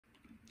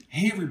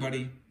Hey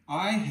everybody,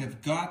 I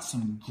have got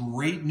some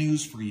great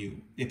news for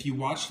you. If you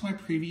watched my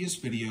previous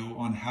video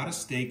on how to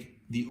stake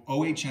the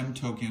OHM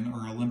token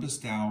or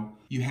OlympusDao,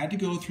 you had to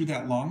go through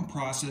that long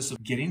process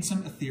of getting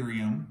some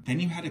Ethereum,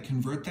 then you had to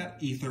convert that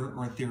Ether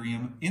or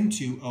Ethereum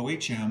into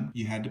OHM,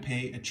 you had to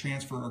pay a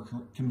transfer or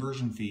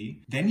conversion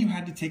fee, then you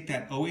had to take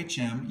that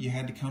OHM, you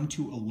had to come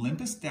to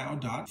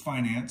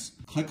OlympusDao.finance,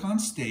 click on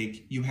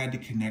stake, you had to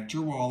connect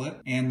your wallet,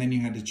 and then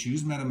you had to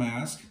choose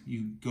MetaMask,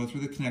 you go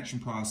through the connection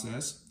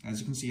process, as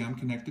you can see I'm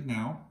connected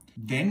now,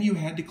 then you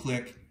had to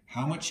click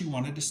how much you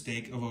wanted to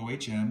stake of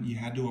OHM. You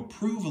had to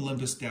approve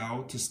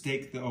OlympusDao to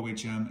stake the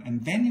OHM,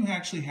 and then you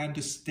actually had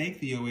to stake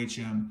the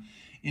OHM.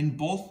 In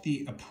both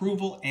the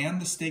approval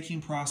and the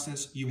staking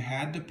process, you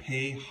had to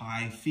pay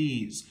high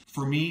fees.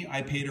 For me,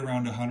 I paid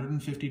around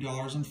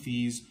 $150 in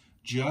fees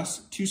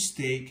just to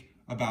stake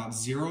about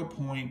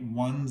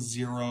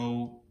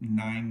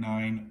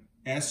 0.1099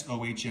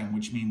 wsOHM,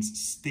 which means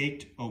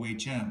staked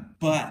OHM.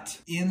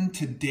 But in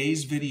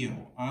today's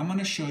video, I'm going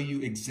to show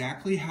you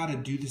exactly how to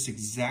do this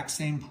exact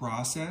same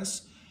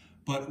process,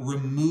 but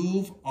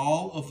remove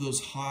all of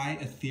those high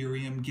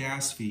Ethereum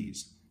gas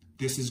fees.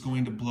 This is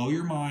going to blow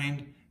your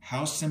mind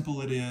how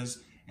simple it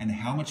is and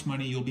how much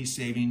money you'll be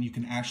saving. You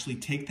can actually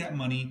take that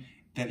money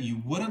that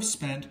you would have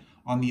spent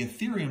on the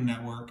Ethereum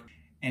network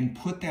and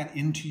put that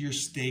into your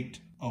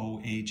staked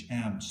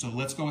OHM. So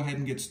let's go ahead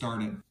and get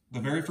started. The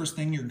very first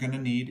thing you're going to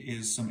need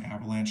is some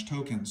Avalanche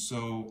tokens.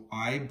 So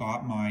I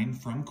bought mine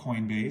from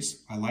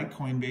Coinbase. I like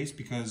Coinbase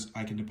because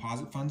I can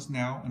deposit funds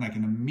now and I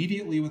can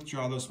immediately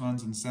withdraw those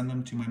funds and send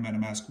them to my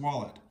MetaMask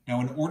wallet. Now,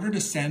 in order to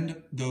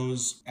send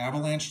those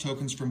Avalanche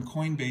tokens from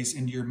Coinbase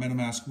into your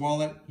MetaMask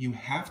wallet, you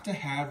have to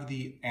have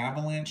the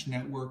Avalanche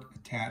network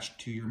attached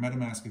to your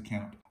MetaMask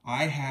account.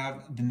 I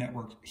have the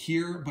network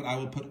here, but I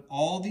will put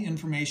all the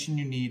information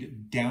you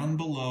need down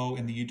below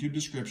in the YouTube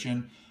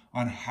description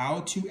on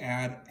how to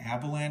add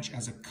Avalanche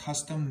as a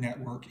custom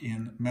network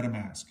in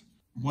MetaMask.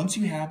 Once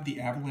you have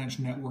the Avalanche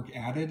network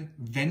added,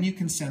 then you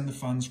can send the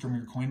funds from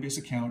your Coinbase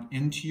account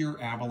into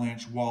your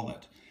Avalanche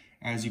wallet.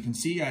 As you can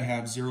see, I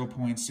have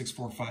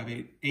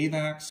 0.6458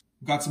 AVAX.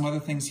 We've got some other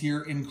things here,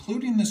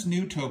 including this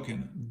new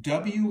token,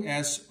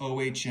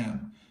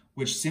 wsOHM,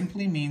 which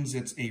simply means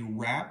it's a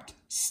wrapped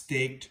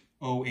staked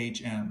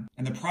OHM.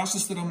 And the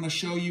process that I'm going to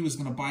show you is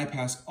going to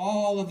bypass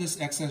all of this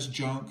excess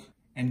junk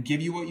and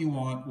give you what you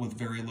want with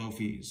very low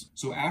fees.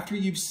 So after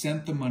you've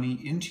sent the money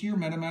into your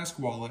MetaMask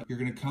wallet, you're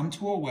going to come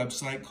to a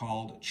website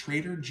called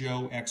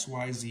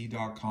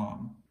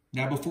traderjoexyz.com.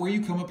 Now, before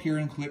you come up here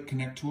and click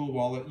connect to a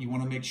wallet, you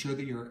want to make sure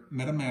that your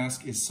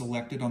MetaMask is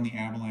selected on the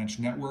Avalanche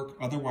network.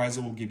 Otherwise,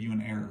 it will give you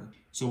an error.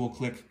 So we'll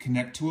click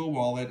connect to a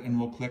wallet and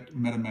we'll click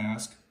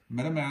MetaMask.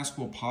 MetaMask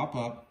will pop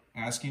up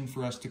asking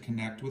for us to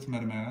connect with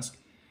MetaMask.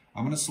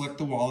 I'm going to select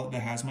the wallet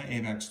that has my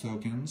AVAX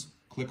tokens,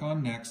 click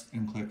on next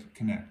and click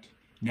connect.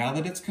 Now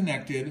that it's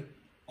connected,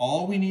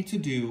 all we need to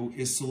do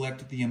is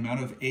select the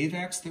amount of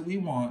AVAX that we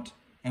want,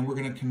 and we're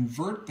going to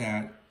convert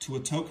that to a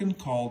token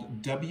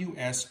called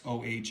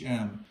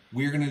wsOHM.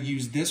 We're going to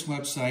use this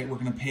website. We're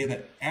going to pay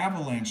the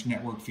Avalanche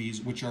network fees,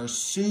 which are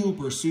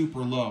super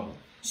low.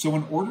 So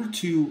in order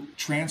to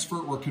transfer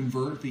or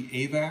convert the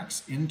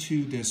AVAX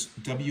into this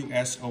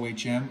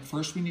wsOHM,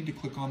 first we need to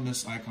click on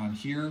this icon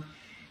here,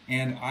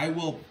 and I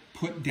will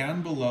put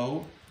down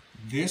below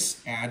this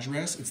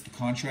address. It's the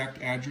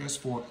contract address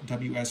for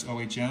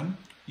wsOHM.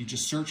 You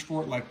just search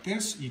for it like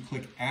this, you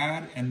click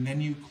add, and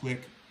then you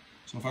click,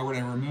 so if I were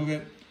to remove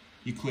it,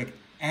 you click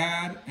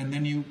add, and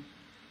then you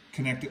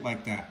connect it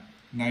like that.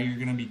 Now you're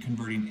going to be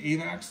converting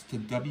AVAX to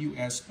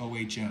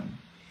wsOHM.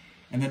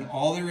 And then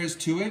all there is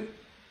to it,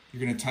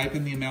 you're going to type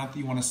in the amount that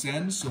you want to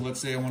send. So let's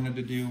say I wanted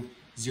to do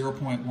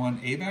 0.1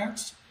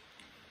 AVAX.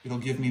 It'll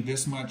give me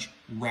this much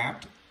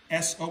wrapped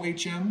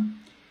SOHM,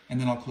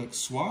 and then I'll click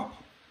swap.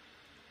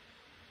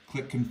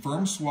 Click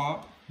confirm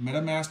swap.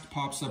 MetaMask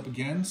pops up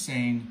again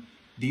saying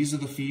these are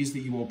the fees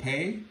that you will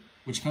pay,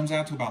 which comes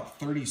out to about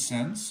 30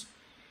 cents.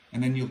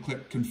 And then you'll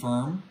click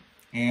confirm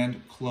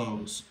and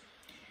close.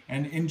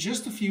 And in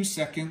just a few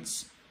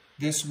seconds,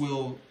 this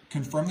will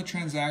confirm the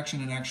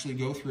transaction and actually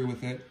go through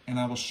with it. And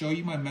I will show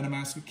you my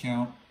MetaMask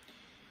account.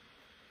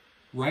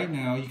 Right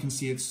now, you can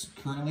see it's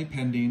currently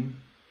pending.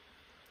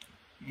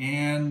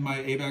 And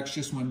my AVAX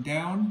just went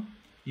down.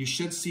 You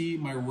should see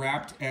my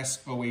wrapped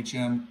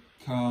SOHM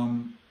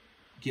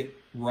get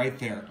right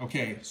there.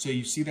 Okay, so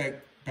you see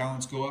that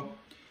balance go up?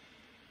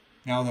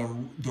 Now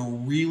the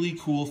really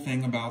cool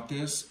thing about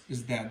this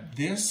is that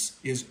this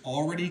is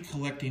already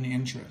collecting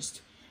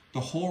interest. The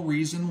whole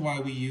reason why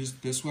we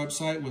used this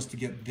website was to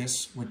get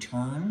this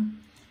return.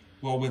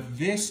 Well, with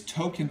this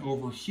token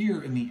over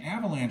here in the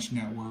Avalanche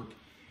network,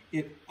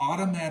 it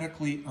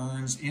automatically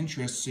earns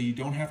interest, so you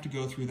don't have to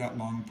go through that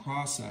long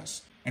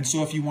process. And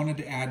so if you wanted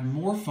to add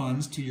more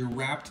funds to your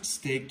wrapped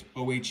staked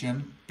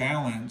OHM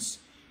balance,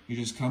 you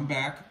just come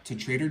back to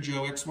Trader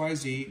Joe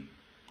XYZ,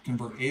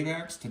 convert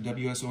AVAX to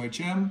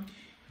wsOHM,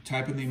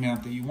 type in the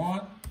amount that you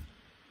want.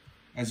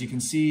 As you can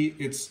see,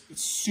 it's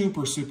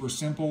super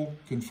simple.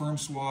 Confirm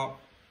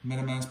swap,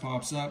 MetaMask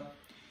pops up.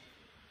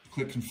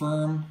 click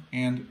confirm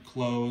and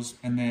close,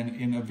 and then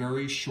in a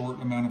very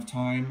short amount of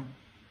time,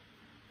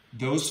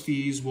 those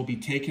fees will be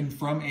taken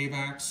from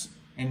AVAX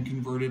and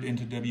converted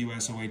into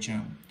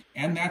wsOHM.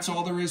 And that's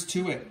all there is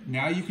to it.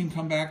 Now you can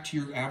come back to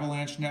your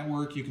Avalanche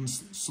network, you can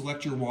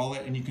select your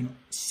wallet, and you can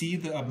see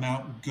the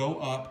amount go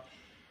up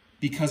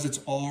because it's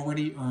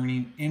already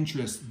earning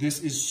interest.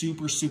 This is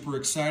super, super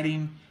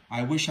exciting.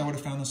 I wish I would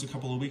have found this a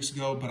couple of weeks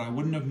ago, but I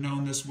wouldn't have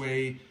known this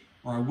way,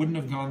 or I wouldn't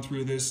have gone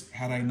through this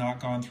had I not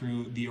gone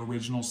through the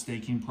original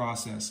staking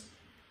process.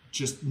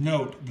 Just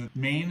note, the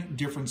main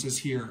differences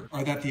here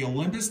are that the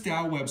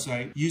OlympusDao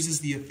website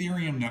uses the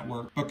Ethereum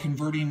network, but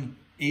converting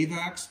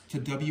AVAX to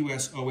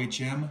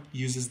wsOHM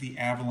uses the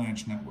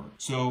Avalanche network.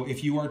 So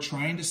if you are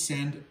trying to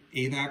send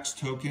AVAX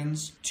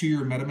tokens to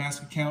your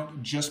MetaMask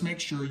account, just make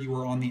sure you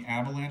are on the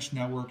Avalanche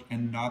network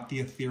and not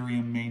the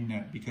Ethereum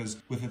mainnet, because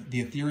with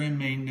the Ethereum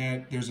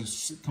mainnet, there's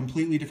a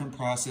completely different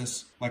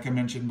process, like I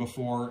mentioned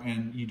before,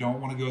 and you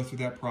don't want to go through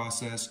that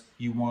process.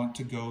 You want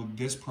to go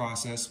this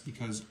process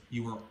because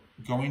you are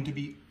going to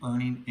be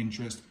earning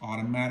interest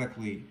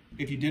automatically.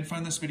 If you did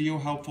find this video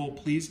helpful,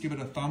 please give it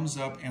a thumbs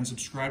up and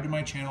subscribe to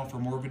my channel for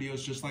more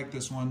videos just like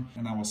this one,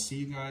 and I will see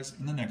you guys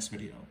in the next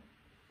video.